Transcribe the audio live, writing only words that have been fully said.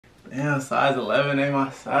Damn, size 11 ain't my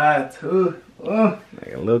size too. Oh.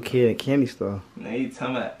 Like a little kid in a candy store. Now you tell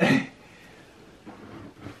me that.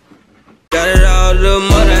 Got it all, the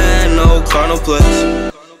mother had no car, no place.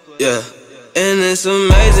 Yeah, and it's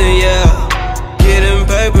amazing, yeah. Getting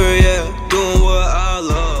paper, yeah. Doing what I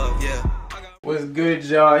love, yeah. What's good,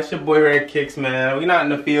 y'all? It's your boy rarekiqs, man. We not in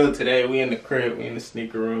the field today. We in the crib. We in the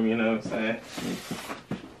sneaker room, you know what I'm saying?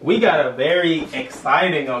 We got a very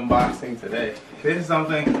exciting unboxing today. This is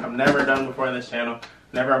something I've never done before on this channel.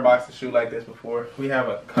 Never unboxed a shoe like this before. We have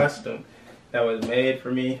a custom that was made for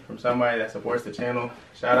me from somebody that supports the channel.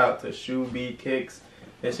 Shout out to rarekiqs.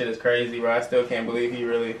 This shit is crazy, bro. I still can't believe he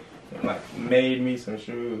really made me some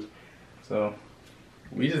shoes. So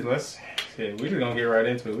we just gonna get right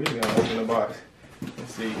into it. We just gonna open the box and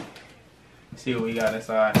see what we got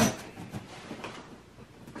inside.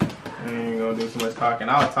 I ain't even gonna do too much talking.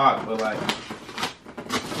 I'll talk, but like,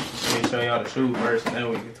 let me show y'all the shoe first, and then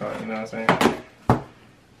we can talk. You know what I'm saying?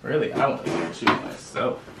 Really, I want to get the shoe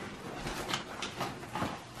myself.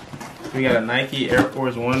 We got a Nike Air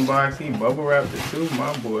Force One box. He bubble wrapped it too,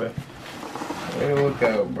 my boy. Hey, look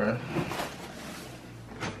out, bro.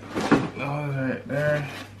 Oh, right there.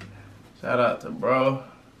 Shout out to bro.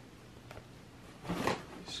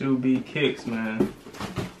 rarekiqs, man.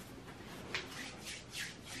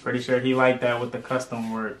 Pretty sure he liked that with the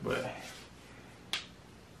custom work, but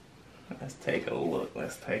let's take a look.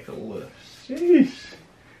 Let's take a look. Sheesh.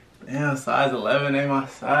 Damn, size 11 ain't my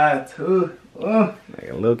size too. Oh. Like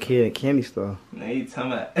a little kid in a candy store. Now you tell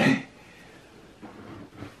me that.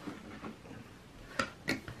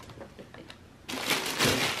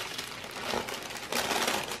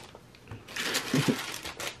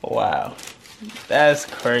 Wow. That's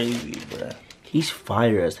crazy, bruh. He's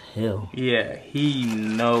fire as hell. Yeah, he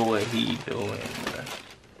know what he doing, bruh.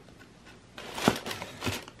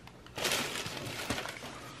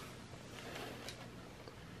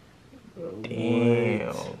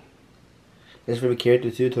 Damn. That's for the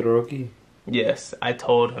character too, Todoroki? Yes, I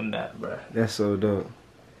told him that, bruh. That's so dope.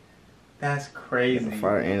 That's crazy. The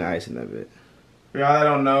fire and ice in that bit. For y'all that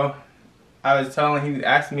don't know, I was telling, he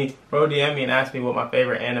asked me, bro DM me and asked me what my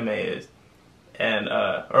favorite anime is. And,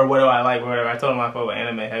 or what do I like, or whatever. I told him I fuck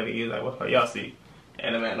anime heavy. He was like, what y'all see?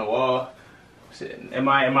 Anime on the wall. Shit. In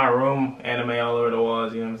my room, anime all over the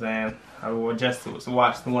walls, you know what I'm saying? I just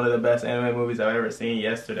watched one of the best anime movies I've ever seen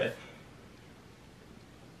yesterday.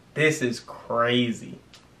 This is crazy.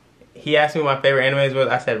 He asked me what my favorite animes was.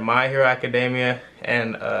 I said My Hero Academia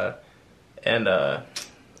and One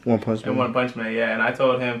Punch Man. And One Punch Man, yeah. And I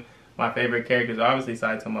told him my favorite characters are obviously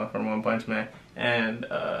Saitama from One Punch Man and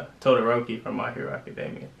Todoroki from My Hero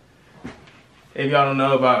Academia. If y'all don't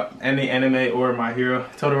know about any anime or My Hero,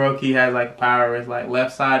 Todoroki has like power where it's like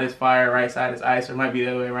left side is fire, right side is ice, or it might be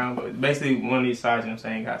the other way around, but basically one of these sides, you know what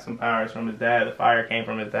I'm saying, got some powers from his dad. The fire came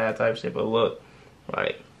from his dad type shit, but look,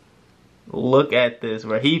 like, look at this,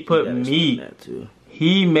 where he put me,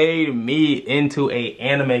 he made me into a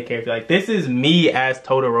anime character. Like, this is me as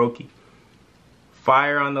Todoroki.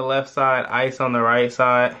 Fire on the left side, ice on the right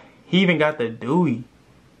side. He even got the Dewey.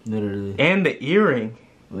 Literally. And the earring.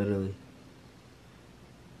 Literally.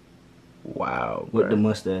 Wow. With the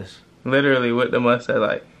mustache. Literally with the mustache.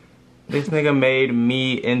 Like, this nigga made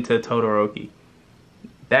me into Todoroki.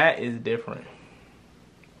 That is different.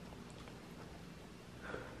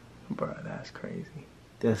 Bro, that's crazy.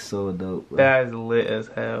 That's so dope, bro. That is lit as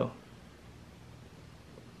hell.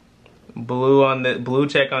 Blue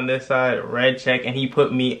check on this side, red check, and he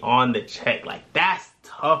put me on the check. Like, that's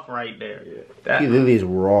tough right there. Yeah. That, he literally is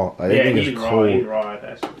raw. Like, yeah, he's raw. He's raw at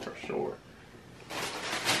that shit for sure.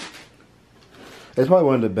 It's probably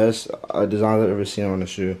one of the best designs I've ever seen on a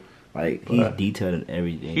shoe. Like, he's detailed in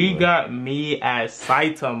everything. He got me as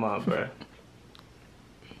Saitama, bro.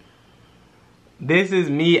 This is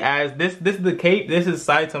me as this is the cape. This is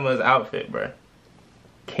Saitama's outfit, bro.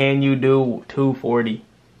 Can you do 240?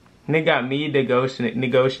 And they got me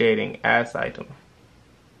negotiating as Saitama.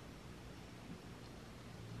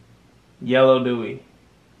 Yellow Dewey.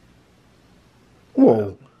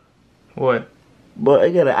 Whoa. What? But I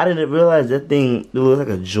didn't realize that thing looks like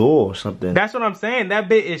a jewel or something. That's what I'm saying. That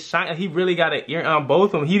bit is shiny. He really got an earring on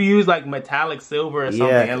both of them. He used like metallic silver or something.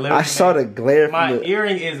 Yeah, and I saw the glare. My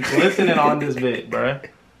earring is glistening on this bit, bruh.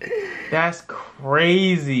 That's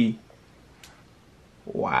crazy.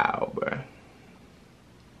 Wow, bruh.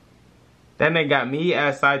 Then they got me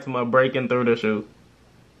as Saitama breaking through the shoe.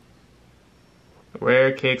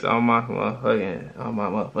 Rarekiqs on my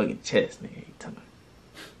motherfucking chest, nigga.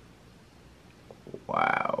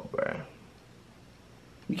 Wow, bruh.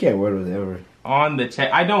 You can't wear those ever. On the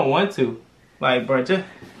check. I don't want to. Like, bruh, just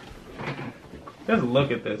Just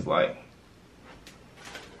look at this, like.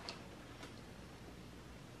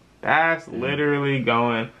 That's literally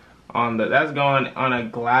going on the, that's going on a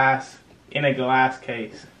glass, in a glass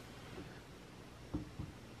case.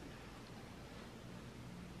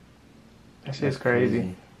 That shit's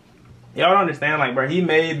crazy. Y'all don't understand, like, bro, he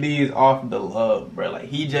made these off the love, bro. Like,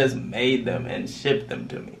 he just made them and shipped them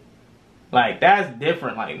to me. Like, that's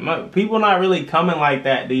different. Like, people not really coming like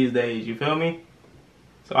that these days, you feel me?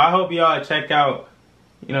 So I hope y'all check out,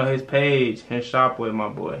 you know, his page and shop with my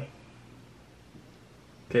boy.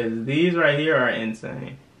 Because these right here are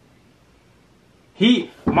insane.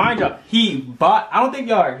 Mind y'all, he bought, I don't think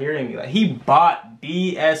y'all are hearing me. Like, he bought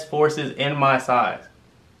DS Forces in my size.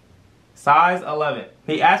 Size 11.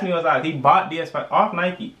 He asked me what size. He bought DS off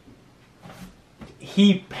Nike.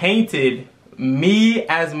 He painted me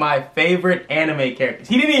as my favorite anime characters.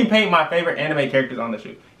 He didn't even paint my favorite anime characters on the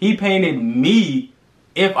shoe. He painted me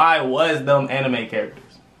if I was them anime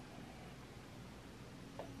characters.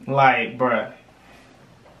 Like, bruh.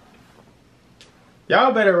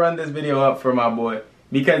 Y'all better run this video up for my boy.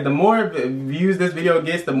 Because the more views this video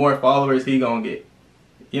gets, the more followers he gonna get.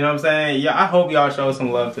 You know what I'm saying? Yeah, I hope y'all show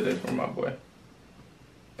some love to this for my boy.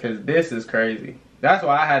 Cause this is crazy. That's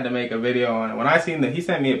why I had to make a video on it. When I seen that, he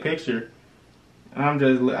sent me a picture.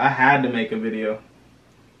 I had to make a video.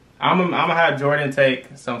 I'm gonna have Jordan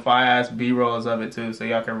take some fire-ass B-rolls of it too, so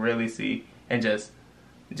y'all can really see and just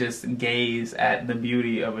gaze at the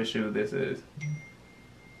beauty of a shoe this is.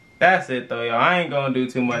 That's it though, y'all. I ain't gonna do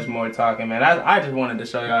too much more talking, man. I just wanted to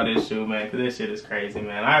show y'all this shoe, man, because this shit is crazy,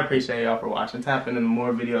 man. I appreciate y'all for watching. Tap into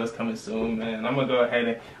more videos coming soon, man. I'm gonna go ahead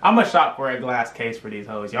and I'm gonna shop for a glass case for these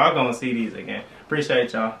hoes. Y'all gonna see these again.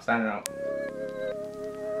 Appreciate y'all. Signing out.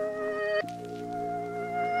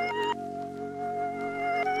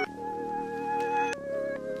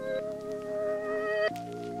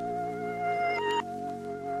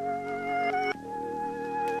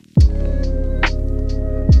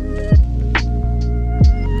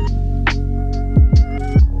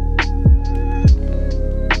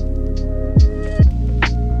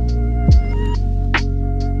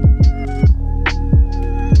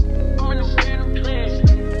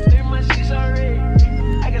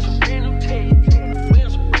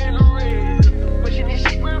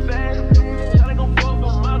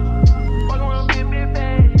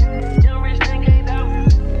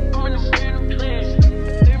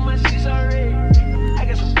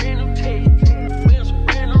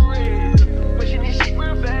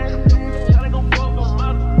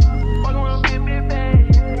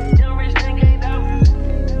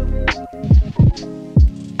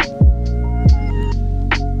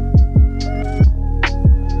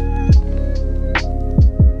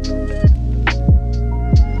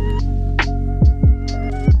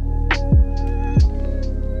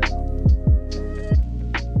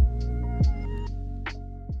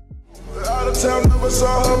 Never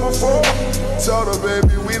saw her before. Told her,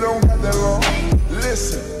 baby, we don't got that long.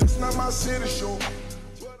 Listen, it's not my city show.